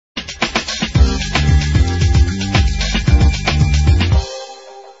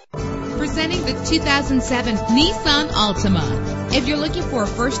2007 Nissan Altima. If you're looking for a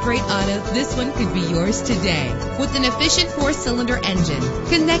first-rate auto, this one could be yours today. With an efficient 4-cylinder engine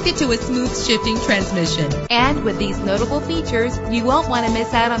connected to a smooth shifting transmission. And with these notable features, you won't want to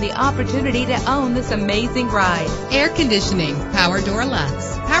miss out on the opportunity to own this amazing ride. Air conditioning, power door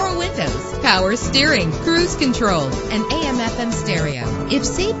locks, power windows, power steering, cruise control, and AM/FM stereo. If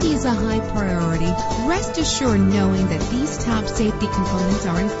safety is a high priority, rest assured knowing that these top safety components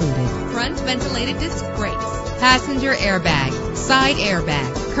are included. Front ventilated disc brakes, passenger airbag, side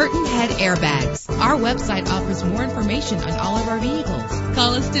airbag, curtain head airbags. Our website offers more information on all of our vehicles.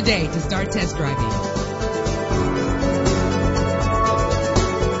 Call us today to start test driving.